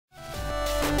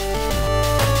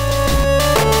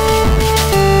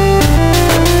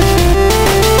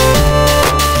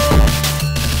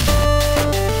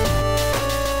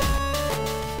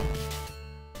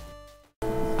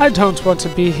I don't want to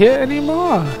be here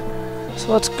anymore.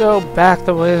 So let's go back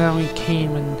the way that we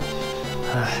came and...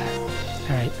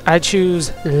 Alright, I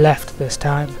choose left this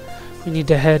time. We need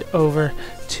to head over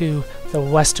to the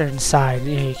western side.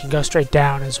 You can go straight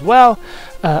down as well.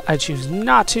 I choose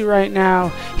not to right now.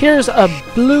 Here's a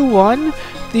blue one.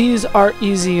 These are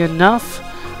easy enough.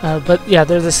 But yeah,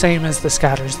 they're the same as the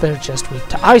scatters. They're just weak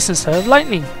to ice instead of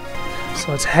lightning.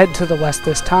 So let's head to the west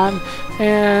this time.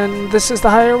 And this is the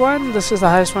higher one. This is the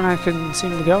highest one I can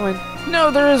seem to go in.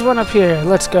 No, there is one up here.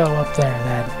 Let's go up there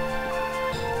then.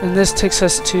 And this takes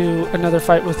us to another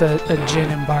fight with a Jin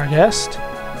and Barghest,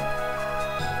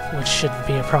 which shouldn't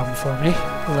be a problem for me.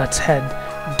 Let's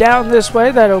head down this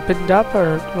way. That opened up,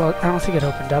 or, well, I don't think it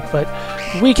opened up, but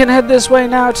we can head this way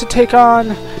now to take on,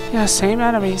 yeah, same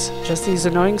enemies, just these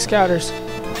annoying scouters.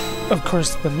 Of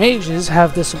course, the mages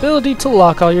have this ability to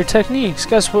lock all your techniques.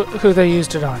 Guess who they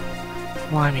used it on?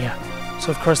 Limia.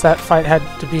 So, of course, that fight had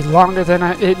to be longer than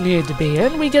it needed to be.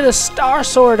 And we get a star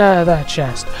sword out of that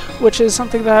chest, which is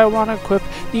something that I want to equip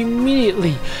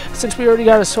immediately. Since we already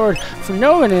got a sword for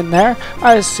Novan in there,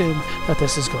 I assume that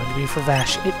this is going to be for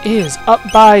Vash. It is up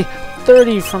by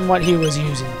 30 from what he was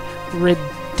using.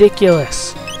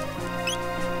 Ridiculous.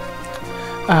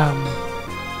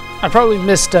 I probably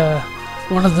missed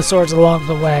one of the swords along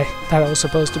the way that I was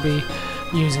supposed to be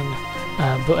using,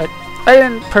 but I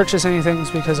didn't purchase anything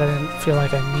because I didn't feel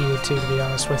like I needed to be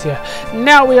honest with you.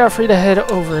 Now we are free to head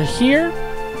over here,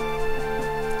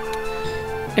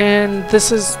 and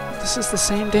this is the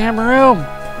same damn room.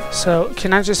 So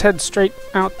can I just head straight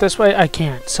out this way? I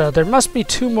can't. So there must be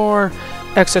 2 more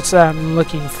exits that I'm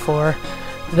looking for.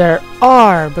 There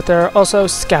are, but there are also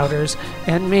scouters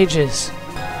and mages.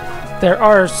 There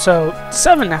are,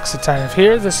 7 exits out of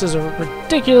here. This is a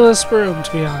ridiculous room,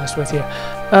 to be honest with you.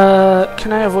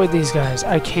 Can I avoid these guys?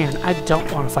 I can. I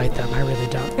don't want to fight them. I really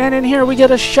don't. And in here we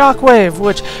get a shockwave,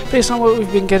 which, based on what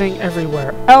we've been getting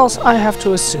everywhere else, I have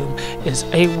to assume is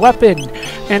a weapon.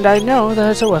 And I know that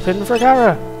it's a weapon for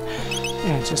Gara.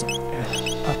 And it just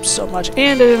up so much.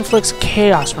 And it inflicts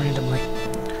chaos randomly.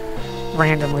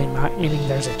 Randomly, meaning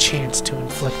there's a chance to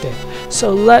inflict it.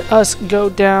 So let us go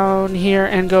down here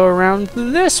and go around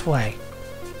this way.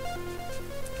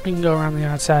 We can go around the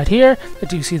outside here. I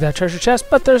do see that treasure chest,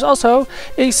 but there's also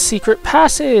a secret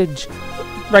passage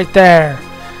right there.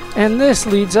 And this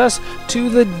leads us to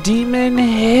the demon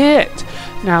hit.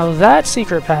 Now that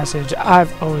secret passage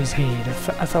I've always hated.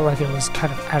 I felt like it was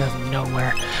kind of out of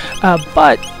nowhere.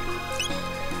 But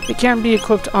it can be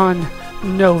equipped on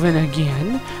Novan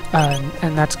again,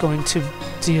 and that's going to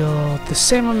deal the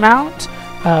same amount,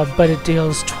 but it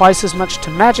deals twice as much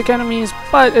to magic enemies,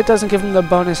 but it doesn't give him the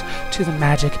bonus to the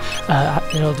magic.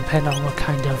 It'll depend on what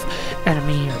kind of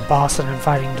enemy or boss that I'm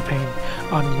fighting, depending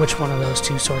on which one of those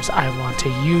 2 swords I want to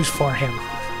use for him,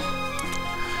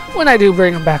 when I do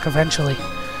bring him back eventually.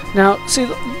 Now, see,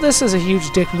 this is a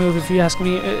huge dick move if you ask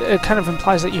me. It kind of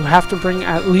implies that you have to bring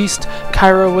at least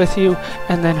Cairo with you,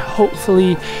 and then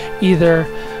hopefully either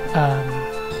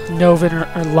Novan or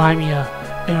Limia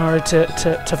in order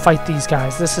to fight these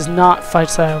guys. This is not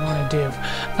fights that I want to do.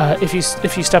 If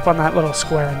you step on that little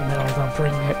square in the middle,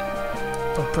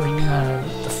 they'll bring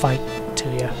the fight to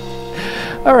you.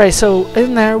 Alright, so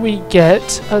in there we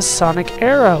get a sonic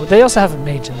arrow. They also have a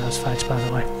mage in those fights, by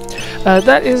the way.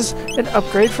 That is an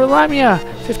upgrade for Limia,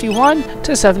 51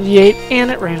 to 78,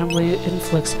 and it randomly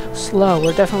inflicts slow.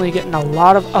 We're definitely getting a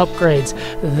lot of upgrades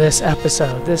this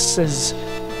episode. This is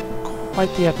quite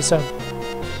the episode.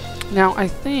 Now I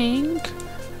think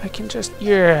I can just,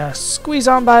 yeah, squeeze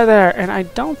on by there, and I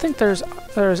don't think there's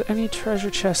any treasure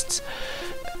chests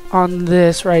on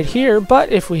this right here,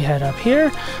 but if we head up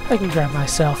here, I can grab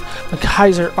myself a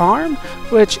Kaiser arm,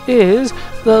 which is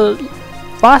the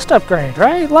last upgrade,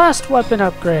 right? Last weapon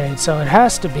upgrade, so it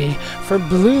has to be for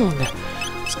Bloon.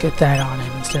 Let's get that on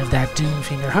him instead of that Doom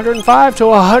Finger. 105 to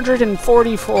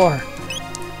 144.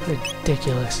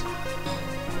 Ridiculous.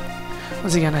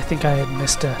 Once again, I think I had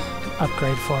missed an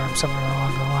upgrade for him somewhere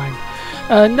along the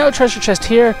line. No treasure chest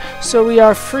here, so we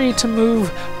are free to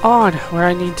move on where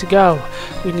I need to go.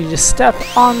 We need to step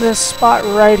on this spot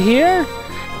right here,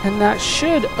 and that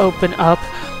should open up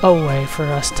a way for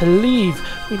us to leave.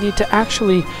 We need to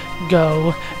actually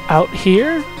go out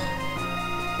here.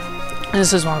 And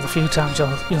this is one of the few times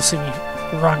you'll see me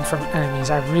run from enemies.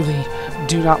 I really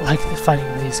do not like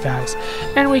fighting these guys.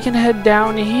 And we can head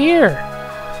down here.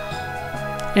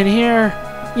 And here,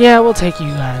 yeah, we'll take you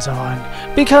guys on,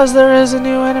 because there is a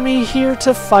new enemy here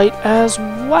to fight as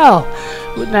well.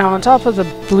 Now, on top of the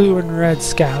blue and red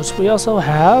scouts, we also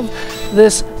have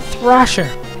this Thrasher.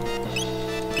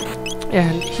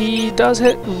 And he does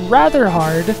hit rather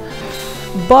hard,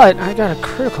 But I got a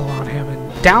critical on him,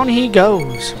 and down he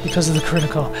goes because of the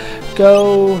critical.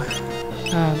 Go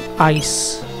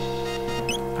ice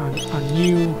on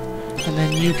you, and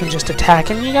then you can just attack.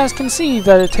 And you guys can see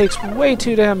that it takes way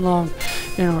too damn long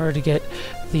in order to get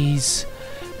these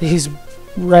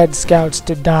red scouts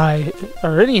to die,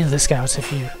 or any of the scouts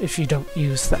if you don't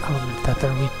use the element that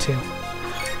they're weak to.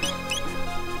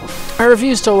 I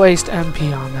refuse to waste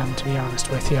MP on them, to be honest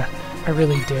with you. I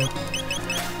really do.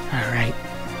 Alright.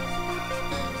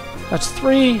 That's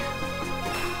 3.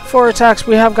 4 attacks.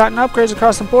 We have gotten upgrades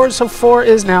across the board, so 4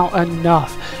 is now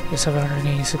enough. We have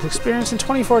 786 experience and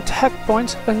 24 tech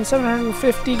points and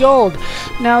 750 gold.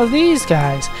 Now these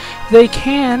guys, they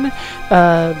can,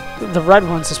 the red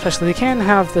ones especially, they can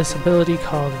have this ability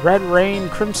called Red Rain,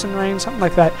 Crimson Rain, something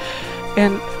like that.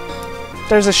 And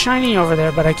there's a shiny over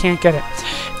there, but I can't get it.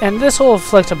 And this will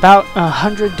inflict about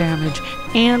 100 damage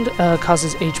and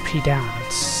causes HP down.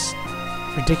 It's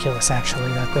ridiculous, actually,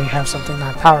 that they have something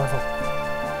that powerful.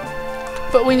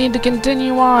 But we need to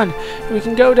continue on. We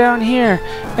can go down here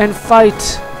and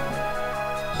fight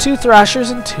 2 Thrashers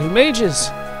and 2 Mages.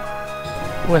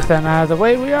 With them out of the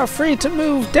way, we are free to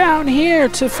move down here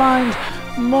to find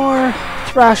more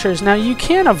Thrashers. Now, you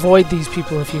can avoid these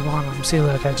people if you want them. See,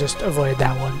 look, I just avoided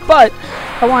that one. But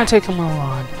I want to take them all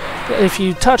on. If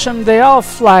you touch them, they all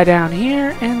fly down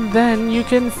here, and then you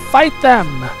can fight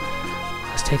them.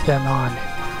 Let's take them on.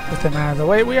 With them out of the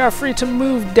way, we are free to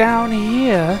move down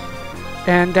here.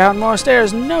 And down more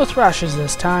stairs. No Thrashers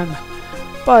this time.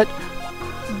 But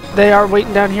they are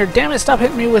waiting down here. Damn it, stop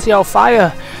hitting me with your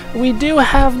fire. We do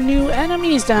have new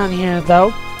enemies down here,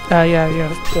 though. Yeah, you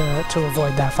have to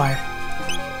avoid that fire.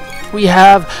 We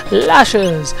have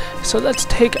Lashes. So let's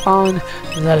take on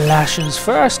the Lashes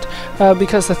first.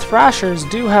 Because the Thrashers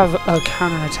do have a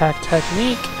counterattack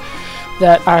technique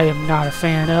that I am not a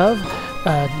fan of.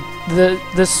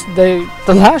 The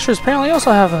Lashers apparently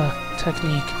also have a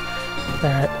technique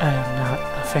that I am not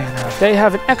a fan of. They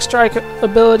have an X-Strike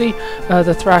ability.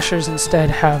 The Thrashers instead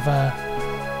have a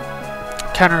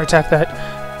counterattack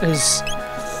that is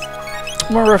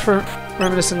more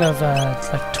reminiscent of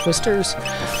like Twisters.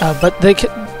 But they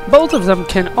both of them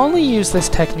can only use this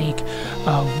technique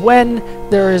when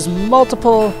there is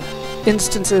multiple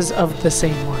instances of the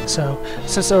same one. So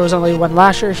since there was only one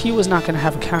Lasher, he was not going to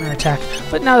have a counterattack.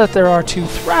 But now that there are 2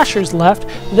 Thrashers left,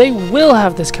 they will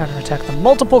have this counterattack, the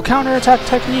multiple counterattack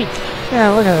technique. Yeah,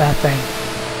 look at that thing.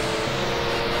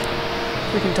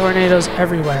 Freaking tornadoes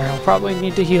everywhere. I'll probably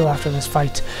need to heal after this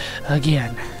fight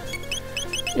again.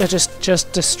 Yeah,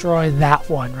 just destroy that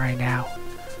one right now.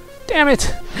 Damn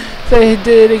it! They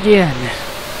did again.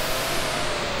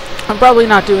 I'm probably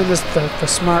not doing this the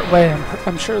smart way.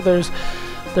 I'm sure there's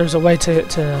a way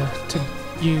to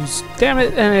use. Damn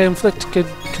it! And inflict could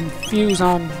confuse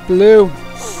on blue.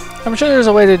 I'm sure there's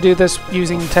a way to do this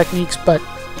using techniques, but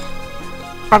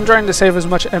I'm trying to save as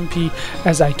much MP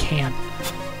as I can.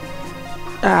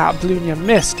 Ah, blue, you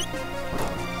missed.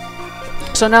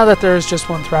 So now that there is just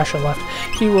 1 Thrasher left,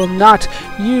 he will not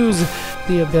use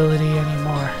the ability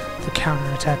anymore, the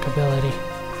counterattack ability.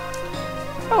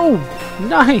 Oh,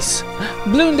 nice!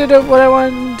 Bloom did what I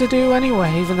wanted to do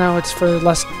anyway, even though it's for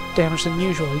less damage than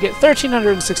usual. You get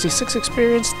 1,366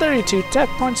 experience, 32 tech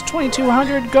points,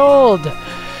 2,200 gold!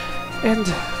 And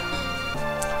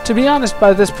to be honest,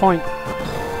 by this point,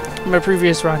 in my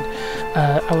previous run,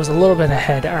 I was a little bit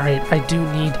ahead. Alright, I do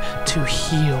need to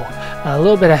heal a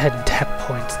little bit ahead in tech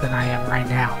points than I am right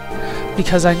now.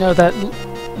 Because I know that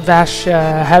Vash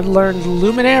had learned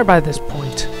Luminaire by this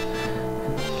point.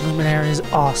 Luminaire is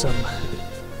awesome.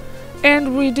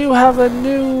 And we do have a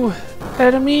new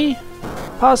enemy,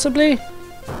 possibly.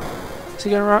 Is he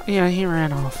gonna run? Yeah, he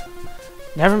ran off.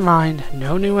 Never mind,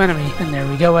 no new enemy. And there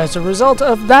we go. As a result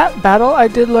of that battle, I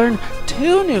did learn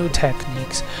 2 new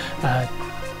techniques.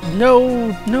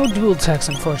 No dual techs,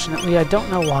 unfortunately. I don't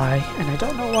know why, and I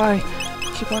don't know why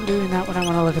I keep on doing that when I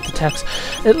want to look at the text.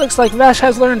 It looks like Vash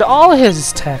has learned all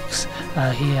his techs.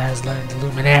 He has learned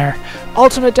Luminaire,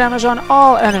 ultimate damage on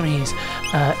all enemies,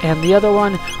 and the other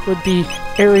one would be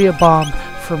Area Bomb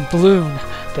from Bloom.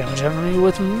 Damage enemy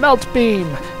with Melt Beam.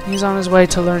 He's on his way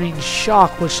to learning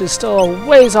Shock, which is still a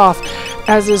ways off,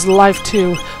 as is Life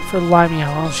 2 for Limea.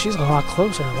 Oh, she's a lot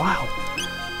closer. Wow.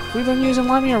 Have we been using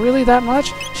Limea really that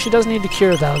much? She does need to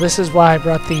cure, though. This is why I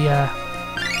brought the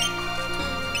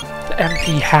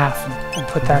MP half and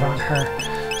put that on her,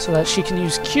 so that she can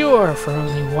use Cure for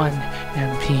only 1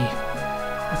 MP.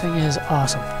 That thing is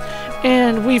awesome.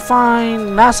 And we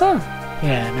find Massa?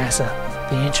 Yeah, Massa.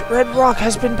 The ancient red rock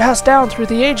has been passed down through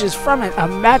the ages. From it, a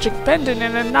magic pendant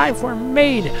and a knife were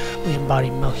made. We embody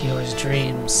Melchior's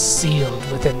dreams,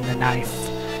 sealed within the knife.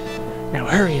 Now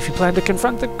hurry if you plan to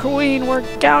confront the queen. We're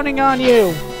counting on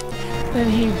you. Then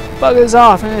he buggers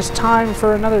off, and it's time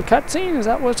for another cutscene. Is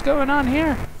that what's going on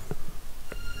here?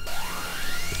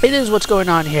 It is what's going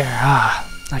on here. Ah,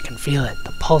 I can feel it.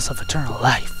 The pulse of eternal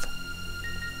life.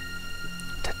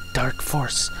 The dark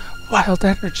force. Wild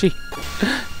energy.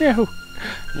 No.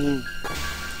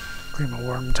 Grima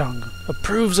Wormtongue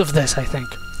approves of this, I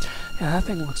think. Yeah, that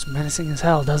thing looks menacing as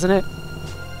hell, doesn't it?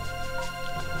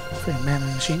 For the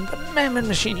Mammon Machine. The Mammon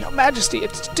Machine, Your Majesty,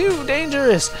 it's too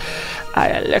dangerous.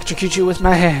 I electrocute you with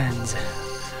my hands.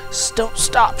 Don't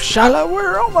stop, Shala,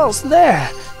 we're almost there.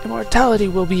 Immortality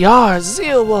will be ours.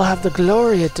 Zeal will have the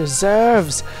glory it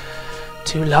deserves.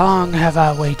 Too long have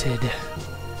I waited.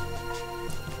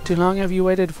 Too long have you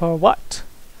waited for what?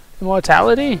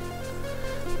 Immortality?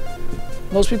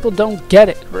 Most people don't get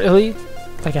it, really.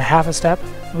 Like a half a step.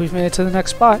 We've made it to the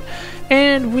next spot.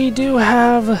 And we do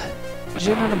have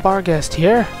Jin and a bar guest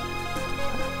here.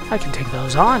 I can take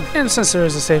those on. And since there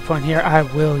is a save point here, I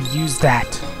will use that.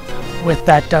 With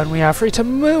that done, we are free to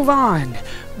move on.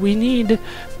 We need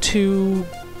to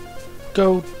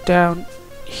go down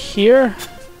here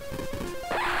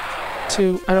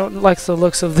to... I don't like the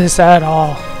looks of this at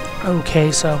all.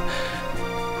 Okay, so...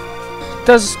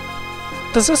 Does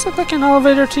this look like an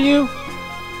elevator to you?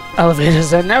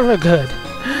 Elevators are never good.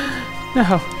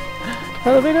 No.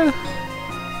 Elevator?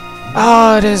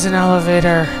 Oh, it is an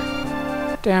elevator.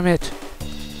 Damn it.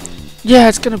 Yeah,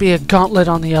 it's gonna be a gauntlet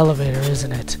on the elevator,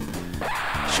 isn't it?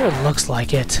 Sure looks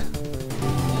like it.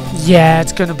 Yeah,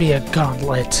 it's gonna be a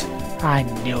gauntlet. I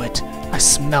knew it. I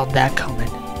smelled that coming.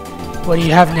 What do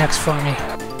you have next for me?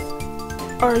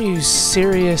 Are you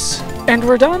serious? And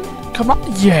we're done? Come on.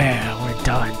 Yeah, we're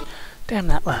done. Damn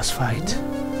that last fight.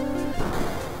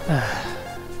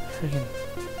 Freaking...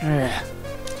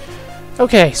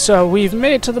 Okay, so we've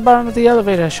made it to the bottom of the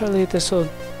elevator. Surely this will...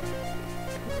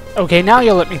 Okay, now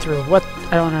you'll let me through. What?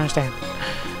 I don't understand.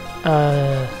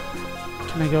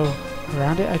 Can I go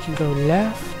around it? I can go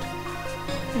left.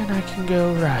 And I can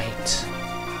go right.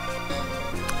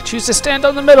 I choose to stand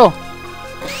on the middle.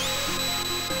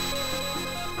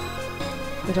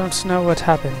 I don't know what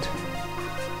happened.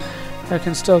 I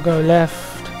can still go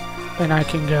left. And I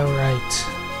can go right.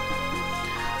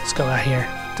 Let's go out here.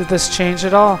 Did this change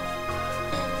at all?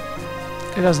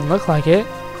 It doesn't look like it.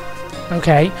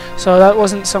 Okay, so that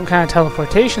wasn't some kind of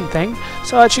teleportation thing,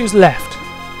 so I choose left.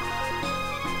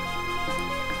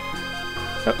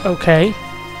 Okay.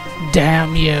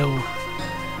 Damn you.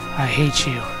 I hate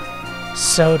you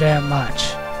so damn much.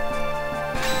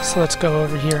 So let's go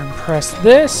over here and press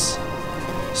this.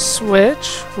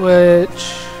 Switch,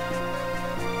 which...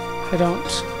 I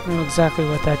don't know exactly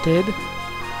what that did.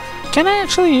 Can I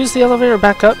actually use the elevator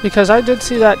back up? Because I did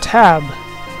see that tab.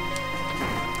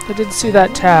 I did see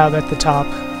that tab at the top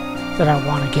that I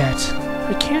want to get.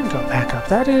 I can go back up.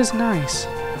 That is nice.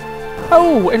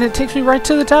 Oh, and it takes me right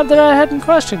to the tab that I had in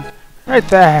question. Right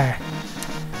there.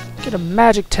 Get a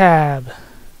magic tab.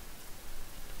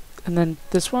 And then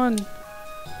this one.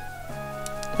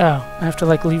 Oh, I have to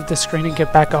like leave the screen and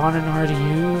get back on in order to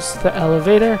use the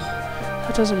elevator?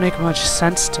 That doesn't make much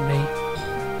sense to me.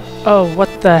 Oh,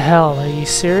 what the hell? Are you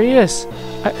serious?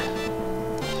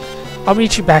 I'll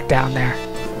meet you back down there.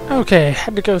 Okay,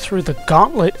 had to go through the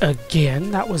gauntlet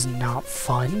again. That was not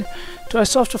fun. Do I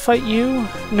still have to fight you?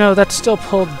 No, that's still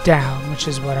pulled down, which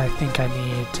is what I think I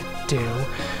needed to do.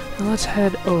 Now let's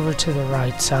head over to the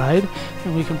right side,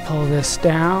 and we can pull this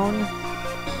down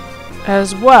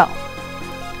as well.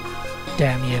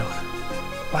 Damn you.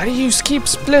 Why do you keep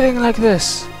splitting like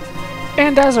this?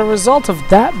 And as a result of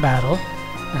that battle,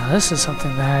 now this is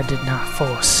something that I did not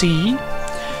foresee,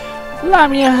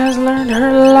 Lamia has learned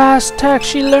her last tech.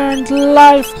 She learned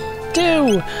Life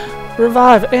 2.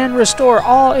 Revive and restore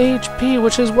all HP,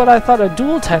 which is what I thought a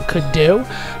dual tech could do.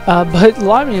 But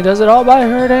Lamia does it all by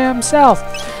her damn self.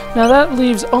 Now that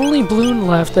leaves only Bloon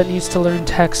left that needs to learn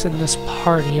techs in this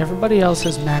party. Everybody else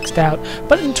is maxed out.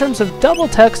 But in terms of double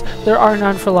techs, there are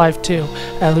none for Life 2.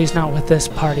 At least not with this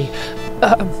party.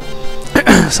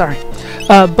 Sorry.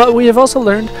 But we have also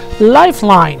learned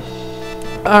Lifeline,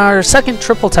 our second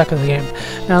triple tech of the game.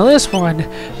 Now this one,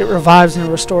 it revives and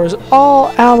restores all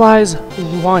allies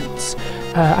once.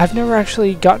 I've never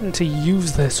actually gotten to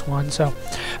use this one, so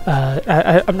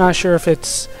I'm not sure if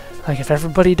it's like if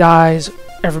everybody dies,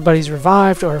 everybody's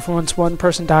revived, or if once one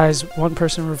person dies, one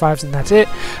person revives and that's it.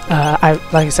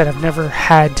 Like I said, I've never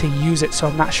had to use it, so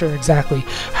I'm not sure exactly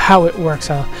how it works.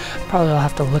 I'll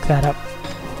have to look that up.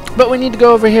 But we need to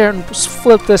go over here and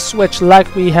flip this switch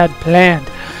like we had planned.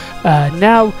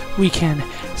 Now we can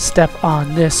step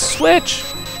on this switch.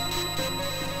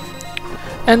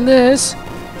 And this...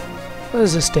 what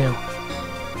does this do?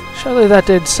 Surely that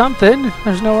did something.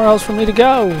 There's nowhere else for me to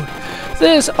go.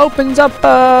 This opens up...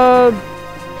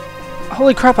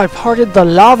 holy crap, I parted the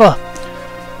lava.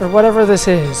 Or whatever this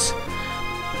is.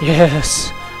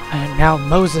 Yes, I am now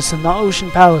Moses in the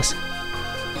Ocean Palace.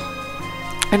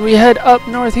 And we head up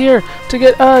north here to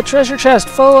get a treasure chest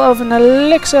full of an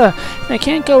elixir. I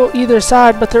can't go either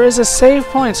side, but there is a save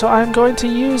point, so I'm going to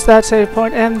use that save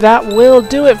point, and that will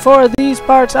do it for these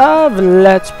parts of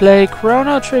Let's Play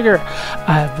Chrono Trigger.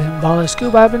 I've been Baller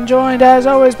Scoob. I've been joined, as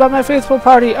always, by my faithful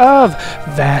party of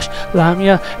Vash,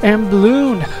 Lamia, and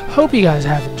Bloon. Hope you guys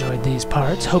have enjoyed these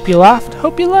parts. Hope you laughed.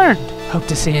 Hope you learned. Hope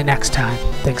to see you next time.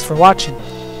 Thanks for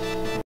watching.